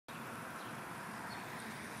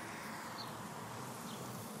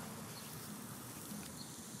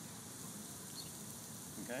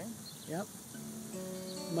Okay. Yep.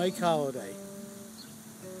 Mike Holliday.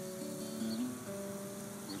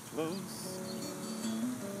 We're close,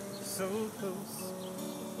 so close.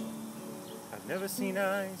 I've never seen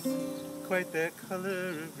eyes quite that color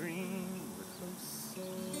of green. We're close,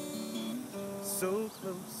 so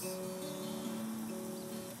close.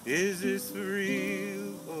 Is this for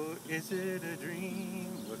real or is it a dream?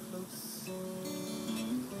 We're close,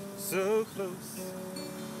 so close.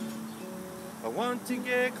 I want to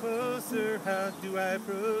get closer, how do I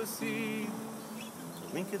proceed?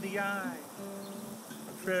 A wink of the eye,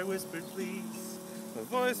 a prayer whispered please. A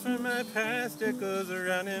voice from my past echoes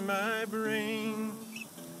around in my brain.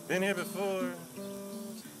 Been here before,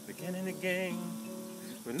 beginning again.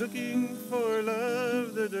 When looking for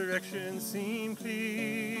love, the directions seem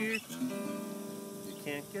clear. You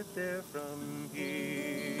can't get there from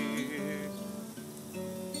here.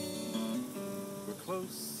 We're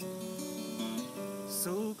close,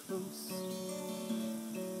 so close.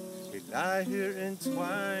 We lie here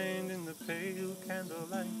entwined in the pale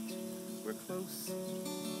candlelight. We're close,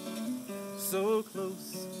 so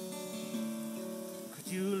close. Could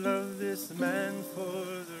you love this man for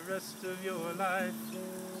the rest of your life?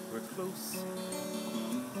 We're close,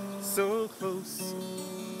 so close.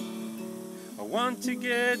 I want to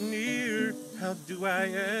get near, how do I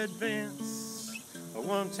advance? A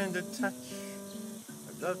warm tender touch,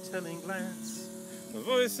 a love-telling glance. A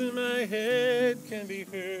voice in my head can be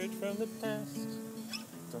heard from the past.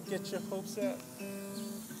 Don't get your hopes up,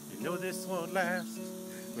 you know this won't last.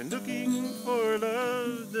 When looking for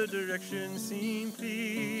love, the directions seem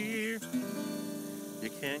clear. You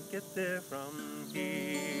can't get there from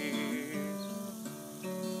here.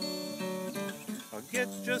 I'll get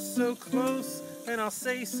just so close and I'll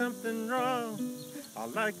say something wrong. I'll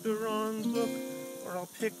like the wrong book or I'll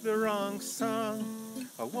pick the wrong song.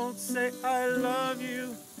 I won't say I love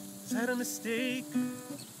you, is that a mistake?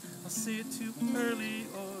 I'll say it too early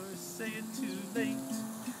or say it too late.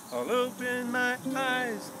 I'll open my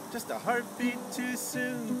eyes, just a heartbeat too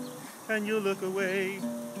soon, and you'll look away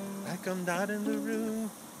like I'm not in the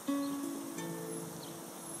room.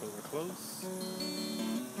 But we're close,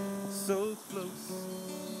 so close.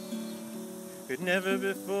 It never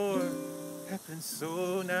before happened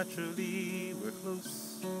so naturally. We're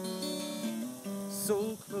close,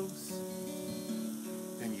 so close.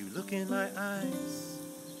 And you look in my eyes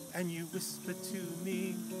and you whisper to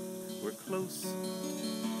me, we're close,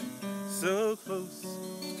 so close.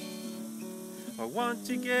 I want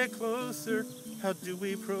to get closer, how do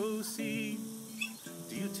we proceed?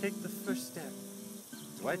 Do you take the first step?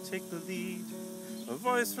 Do I take the lead? A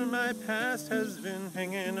voice from my past has been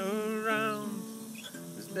hanging around.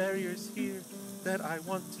 There's barriers here that I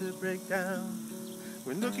want to break down.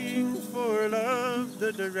 When looking for love,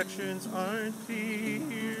 the directions aren't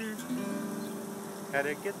clear. How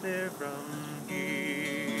to get there from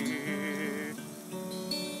here?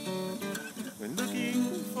 When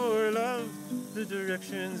looking for love, the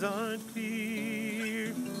directions aren't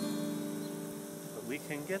clear. But we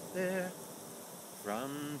can get there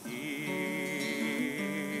from here.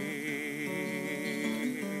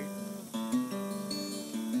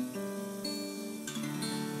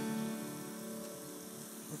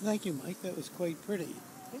 Well, thank you, Mike. That was quite pretty.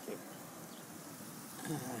 Thank you.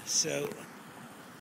 So